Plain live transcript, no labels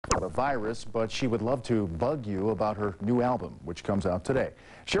about a virus, but she would love to bug you about her new album, which comes out today.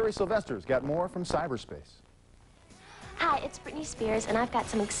 Sherry Sylvester's got more from cyberspace. Hi, it's Britney Spears, and I've got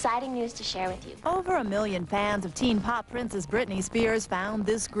some exciting news to share with you. Over 1 million fans of teen pop princess Britney Spears found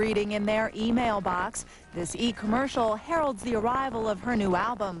this greeting in their email box. This e-commercial heralds the arrival of her new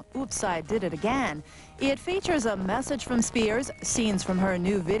album, Oops, I Did It Again. It features a message from Spears, scenes from her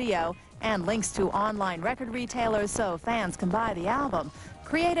new video, and links to online record retailers so fans can buy the album.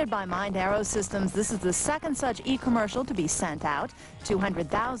 Created by Mind Arrow Systems, this is the second such e-commercial to be sent out.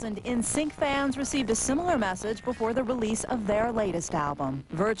 200,000 NSYNC fans received a similar message before the release of their latest album.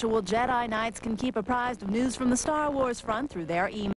 Virtual Jedi Knights can keep apprised of news from the Star Wars front through their email.